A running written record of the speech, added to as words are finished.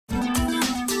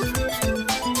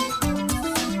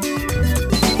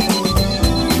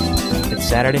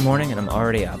Saturday morning and I'm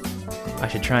already up. I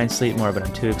should try and sleep more, but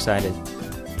I'm too excited.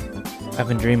 I've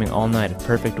been dreaming all night of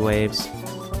perfect waves,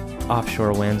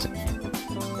 offshore winds,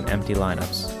 and empty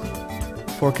lineups.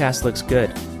 Forecast looks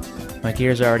good. My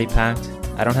gear's already packed.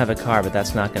 I don't have a car, but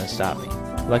that's not going to stop me.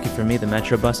 Lucky for me, the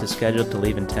Metro bus is scheduled to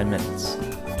leave in 10 minutes.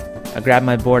 I grab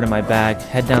my board and my bag,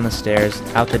 head down the stairs,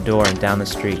 out the door, and down the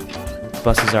street. The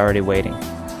bus is already waiting.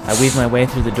 I weave my way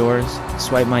through the doors,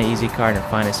 swipe my Easy card, and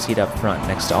find a seat up front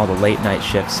next to all the late night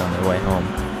shifts on their way home.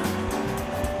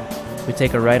 We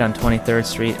take a right on 23rd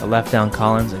Street, a left down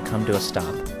Collins, and come to a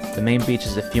stop. The main beach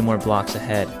is a few more blocks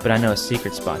ahead, but I know a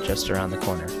secret spot just around the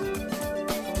corner.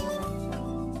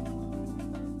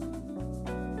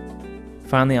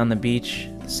 Finally on the beach,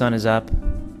 the sun is up,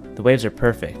 the waves are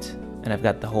perfect, and I've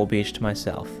got the whole beach to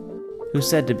myself. Who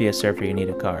said to be a surfer you need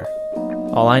a car?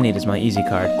 All I need is my Easy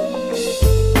card.